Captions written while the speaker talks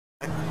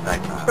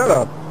Like, Shut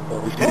up.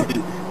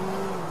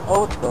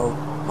 Oh, so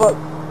fuck.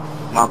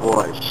 my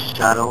boy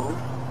Shadow,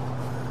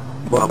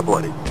 my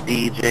boy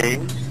DJ,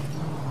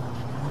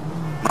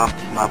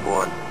 my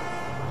boy.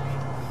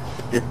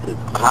 This is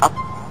Pop.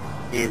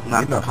 He's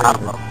not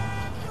Pablo.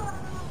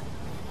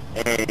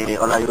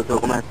 Hola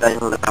YouTube, ¿cómo estás,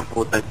 hijo de la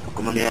puta?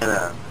 ¿Cómo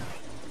mierda?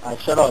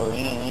 Shut up.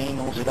 Ain't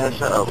no study.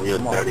 Shut up, you're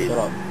Come on, dirty. shut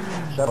up.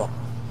 Shut up.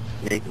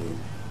 Make me.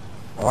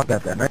 Oh, I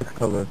got that nice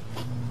color.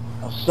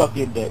 I'll suck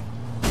your dick.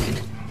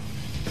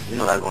 You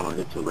know that's going on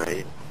YouTube,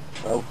 right?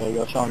 Okay,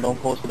 yo, Sean, don't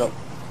post it up.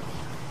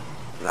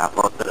 And I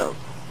posted up.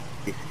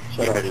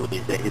 Shut You up. heard what he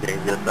said. He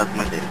said, just suck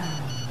my dick.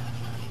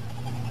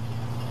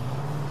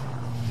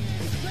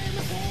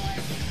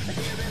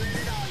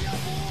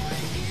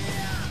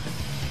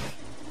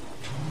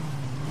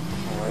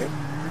 Alright.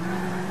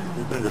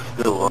 This nigga's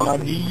still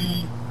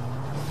walking.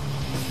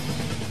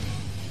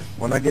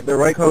 When I get the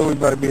right color, we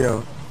about to be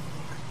out.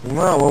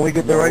 No, when we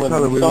get the right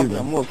color, we leaving.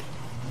 I'm looking.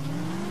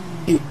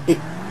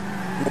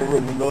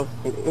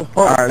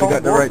 Alright, we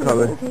got the right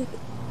color.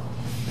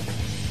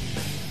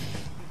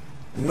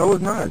 No,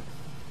 it's not.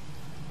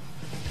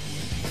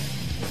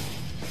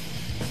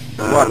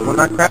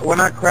 What? When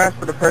I crash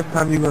for the first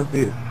time, you gonna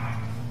see it.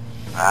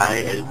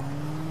 Alright.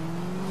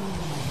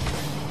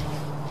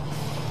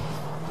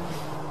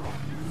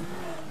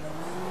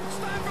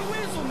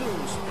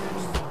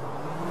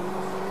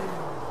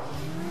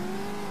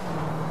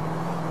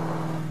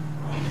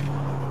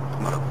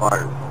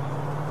 Motherfucker.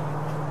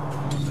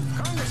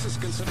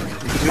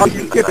 Oh,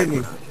 you skipping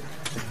me.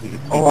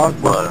 Oh, I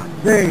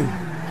was dang.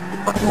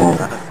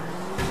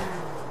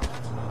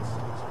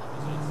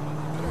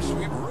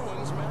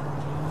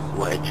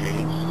 What, it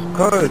changed?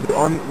 Cause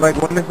like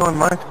when it's on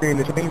my screen,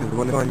 it changes.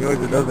 When it's on yours,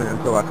 it doesn't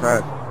until I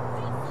crash.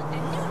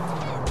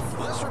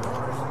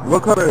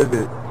 What color is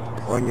it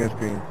on your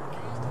screen?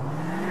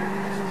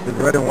 Is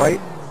it red and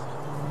white?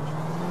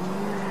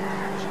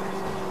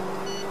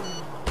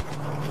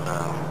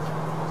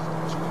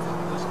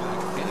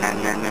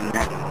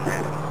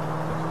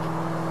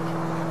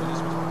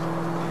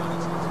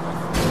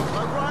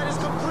 My ride is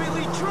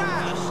completely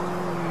trashed.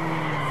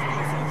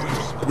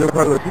 Is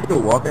there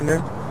people walking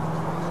there?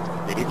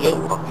 He's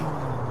still walking.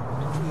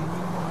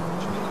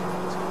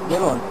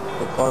 Get on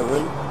the car,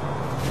 really?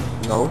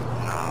 No.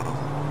 No.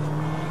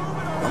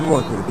 I'm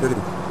going to the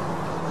city.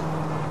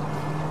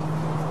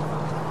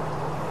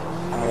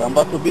 Alright, I'm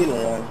about to be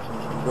there.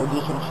 Go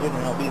do some shit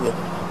and I'll be there.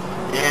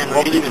 Yeah,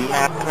 no, you even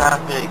mad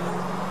traffic.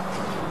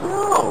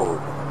 No.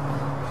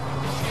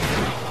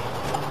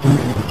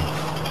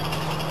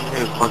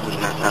 You're fucking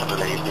mad traffic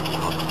that you think you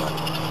know somebody.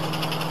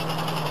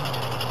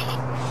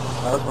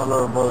 That's my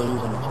little brother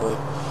using the toy.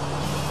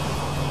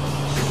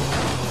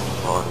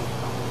 Oh,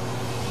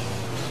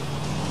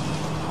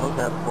 How's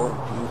that boy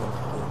using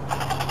the toy?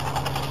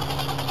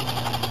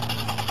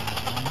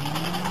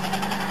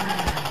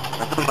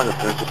 that's something like a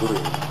friend to do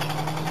it.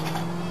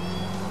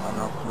 I don't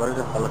know. What is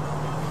it? I look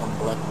from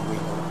black and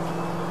green.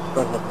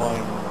 Starts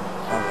applying.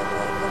 Sounds like a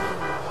lot of fun.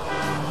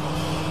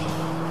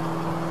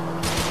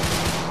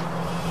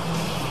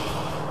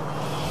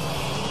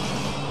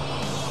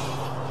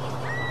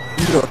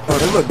 You know,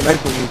 son, it looks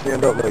nice when you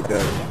stand up like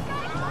that.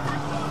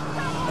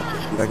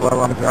 Like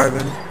while I'm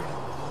driving.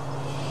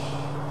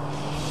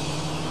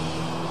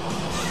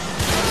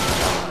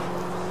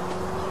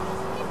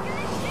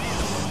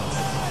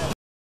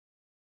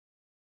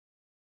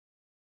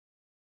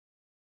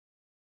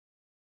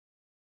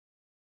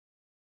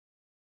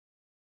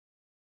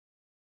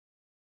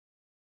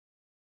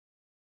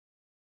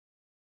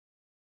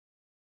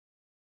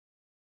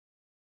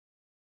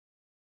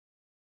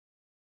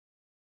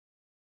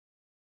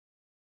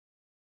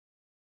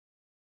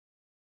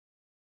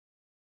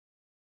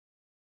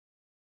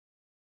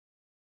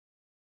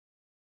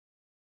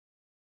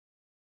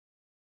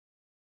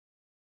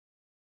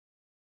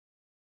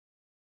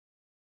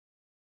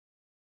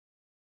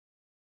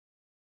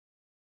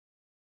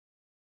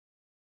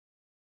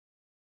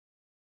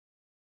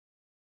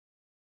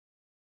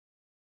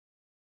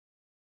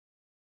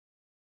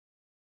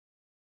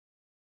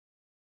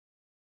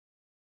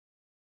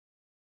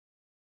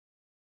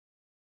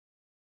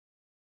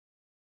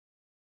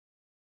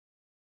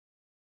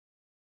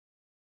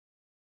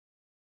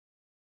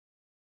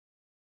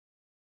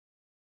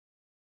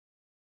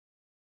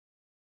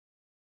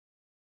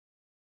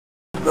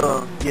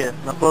 Yeah,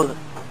 now close it.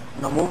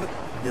 Now move it.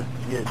 Just,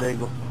 yeah, there you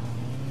go.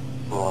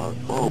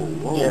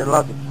 Oh. Yeah,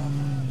 lock it.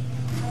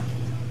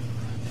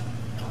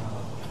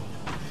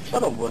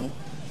 Shut up, buddy.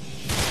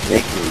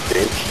 Make me,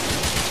 bitch.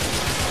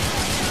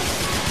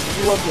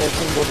 You lucky I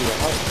couldn't go to your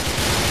house.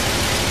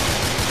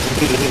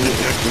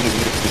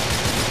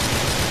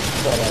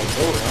 But I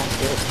do it, I don't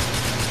care.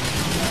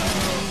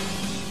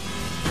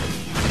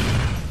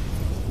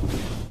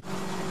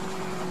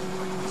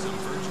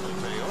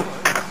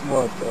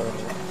 What,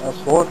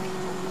 S4?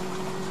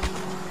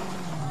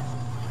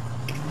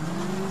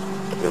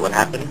 Okay, what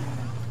happened?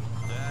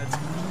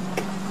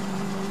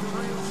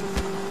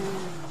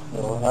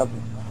 Yeah, what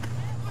happened?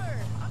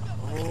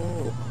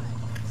 Oh.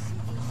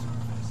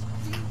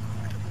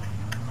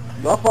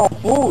 I found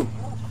food.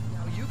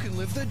 Now you can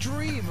live the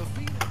dream of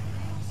being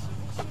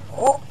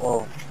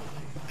Oh.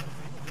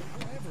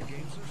 whatever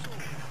games are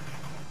sold.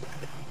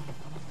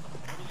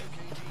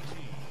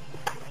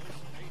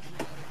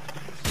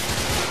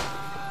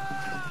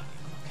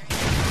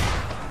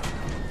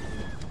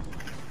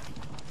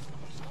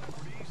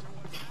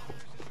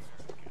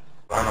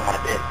 Run on my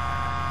dick.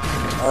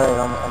 Alright,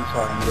 I'm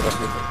sorry. I'm gonna get up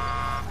here.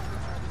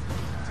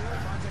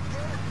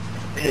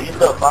 Yeah, you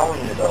still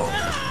following me though.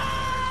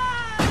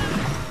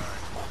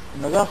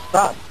 No, y'all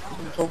stop. What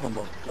are you talking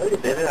about? No, you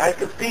didn't. I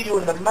could see you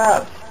in the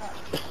map.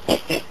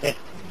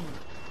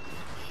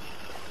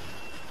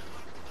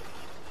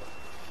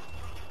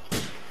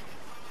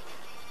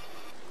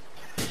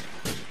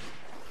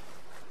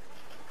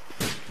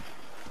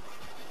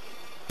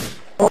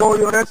 Oh,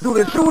 yo, that dude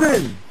is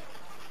shooting.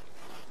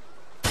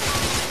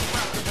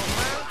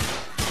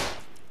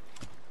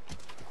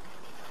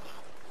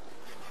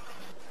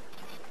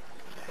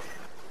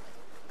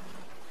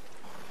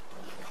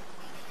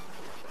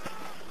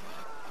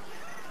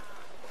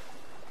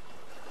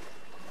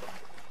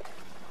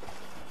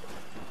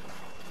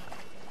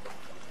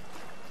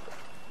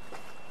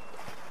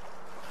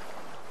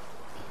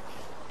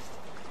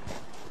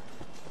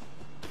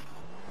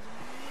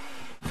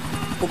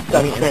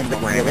 That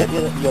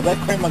Instagram. Yo, that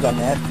Kramer got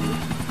nasty.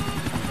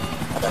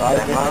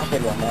 That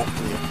shit got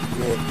nasty.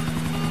 Yeah.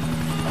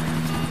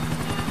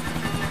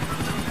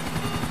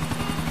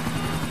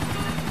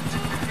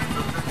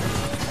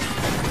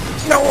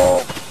 No!